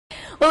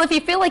Well, if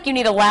you feel like you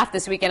need a laugh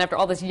this weekend after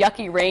all this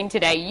yucky rain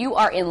today, you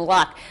are in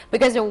luck,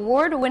 because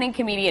award-winning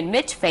comedian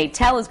Mitch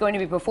Fatel is going to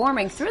be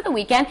performing through the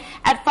weekend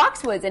at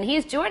Foxwoods, and he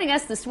is joining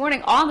us this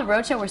morning on the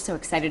Rhode Show. We're so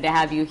excited to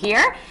have you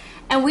here.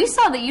 And we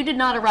saw that you did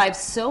not arrive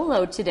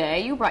solo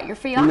today. You brought your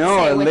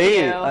fiancée with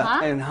you. Huh?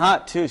 And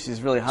hot, too.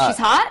 She's really hot. She's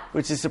hot?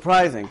 Which is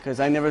surprising, because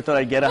I never thought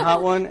I'd get a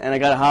hot one, and I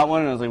got a hot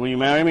one, and I was like, will you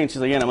marry me? And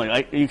she's like, yeah. And I'm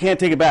like, you can't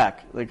take it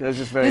back. Like, I was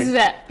just very, this is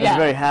it. Yeah. I was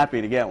very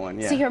happy to get one,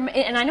 yeah. So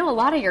and I know a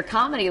lot of your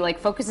comedy, like,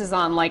 focuses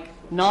on, like,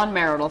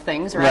 non-marital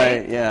things, right?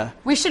 Right, yeah.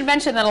 We should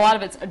mention that a lot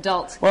of it's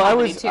adult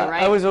comedy, too,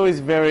 right? I was always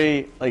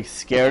very, like,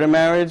 scared of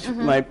marriage.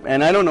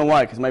 And I don't know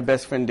why, because my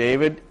best friend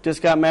David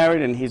just got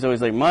married, and he's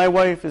always like, my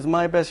wife is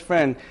my best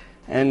friend.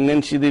 And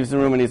then she leaves the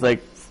room, and he's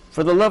like,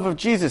 for the love of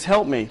Jesus,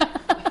 help me.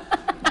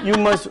 You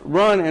must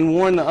run and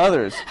warn the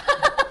others.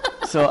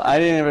 So I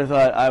ever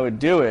thought I would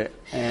do it.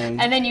 And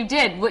then you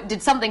did.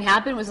 Did something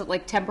happen? Was it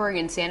like temporary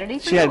insanity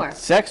for you? She had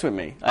sex with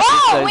me.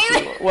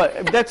 Wait.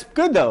 What? That's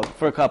good, though,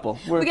 for a couple.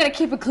 We got to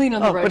keep it clean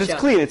on the Rhode Show. But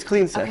it's clean. It's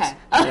clean sex.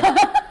 Okay. Yeah.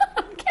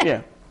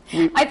 Okay.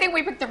 Yeah. I think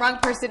we picked the wrong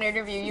person to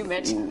interview you,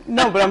 Mitch.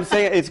 No, but I'm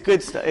saying it's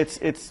good stuff.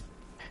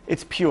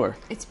 It's pure.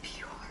 It's pure.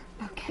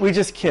 Okay. We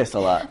just kiss a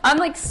lot. I'm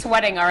like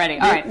sweating already.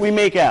 All right. We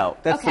make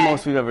out. That's the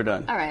most we've ever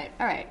done. All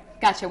right.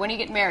 Gotcha. When are you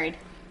getting married?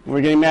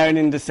 We're getting married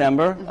in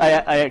December.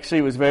 I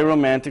actually was very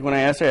romantic when I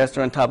asked her. I asked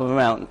her on top of a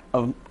mountain,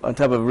 on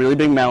top of a really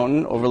big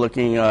mountain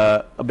overlooking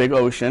a big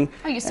ocean.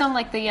 Oh, you sound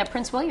like the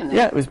Prince William there.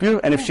 Yeah, it was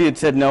beautiful. And if she had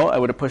said no, I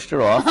would have pushed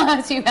her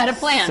off. So you had a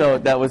plan. So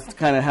that was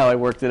kind of how I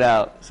worked it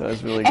out. So it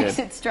was really good.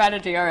 Exit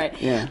strategy. All right.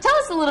 Yeah. Tell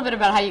us a little bit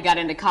about how you got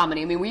into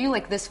comedy. I mean, were you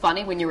like this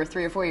funny when you were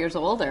 3 or 4 years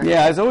old? Or?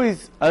 Yeah, I was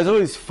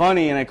always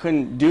funny, and I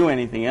couldn't do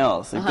anything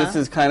else. Like this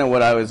is kind of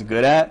what I was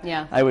good at.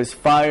 Yeah. I was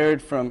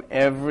fired from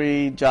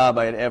every job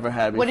I had ever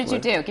had before. What did you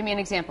do? Give me an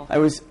example. I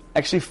was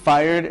actually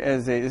fired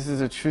as this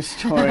is a true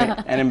story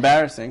and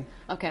embarrassing.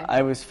 Okay.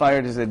 I was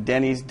fired as a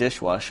Denny's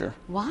dishwasher.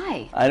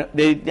 Why?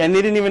 They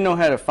didn't even know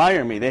how to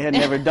fire me. They had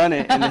never done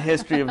it in the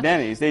history of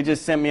Denny's. They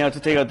just sent me out to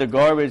take out the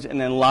garbage and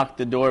then locked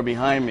the door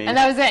behind me. And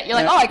that was it. You're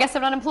like, oh, I guess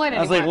I'm not employed anymore.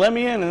 I was like, let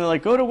me in. And they're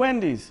like, go to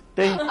Wendy's.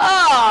 So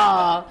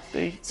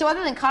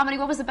other than comedy,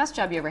 what was the best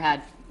job you ever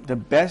had? The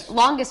best?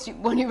 Longest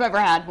one you've ever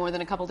had? More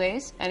than a couple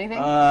days? Anything?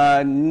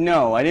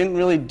 No, I didn't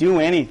really do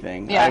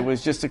anything. Yeah. I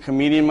was just a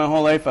comedian my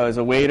whole life. I was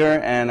a waiter,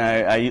 and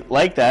I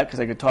liked that because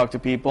I could talk to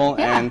people,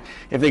 and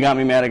if they got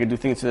me mad, I could do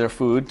things to their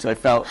food, so I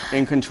felt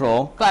in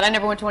control. Glad I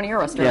never went to one of your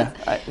restaurants.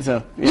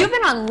 Yeah. You've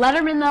been on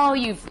Letterman, though.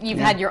 You've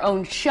had your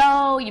own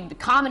show. You've been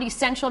Comedy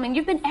Central. I mean,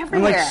 you've been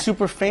everywhere. I'm like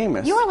super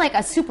famous. You were like a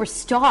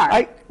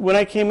superstar. When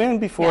I came in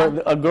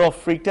before, a girl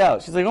freaked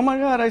out. She's like, "Oh my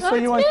God, I saw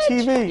you on Mitch.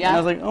 TV," Yeah. and I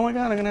was like, "Oh my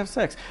God, I'm gonna have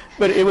sex."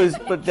 But it was,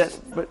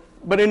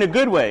 but in a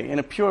good way, in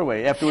a pure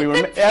way. After we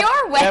were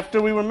after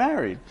we were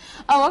married.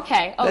 Oh,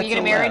 okay. Oh, That's you're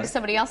gonna marry to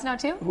somebody else now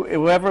too?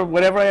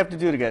 Whatever I have to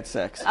do to get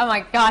sex. Oh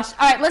my gosh!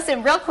 All right,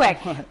 listen, real quick.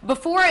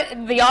 Before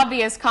the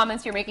obvious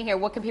comments you're making here,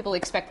 what can people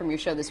expect from your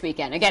show this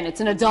weekend? Again, it's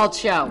an adult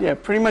show. Yeah,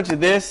 pretty much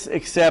this,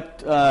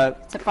 except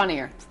Except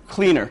funnier.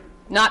 Cleaner.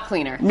 Not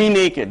cleaner. Me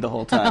naked the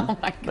whole time. Oh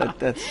my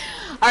God.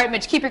 All right,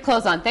 Mitch, keep your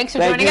clothes on. Thanks for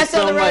joining us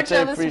on the Rhode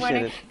Show this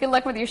morning. It. Good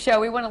luck with your show.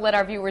 We want to let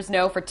our viewers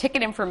know for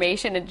ticket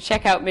information and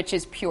check out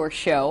Mitch's Pure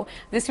Show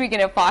this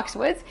weekend at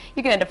Foxwoods.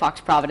 You can head to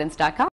foxprovidence.com.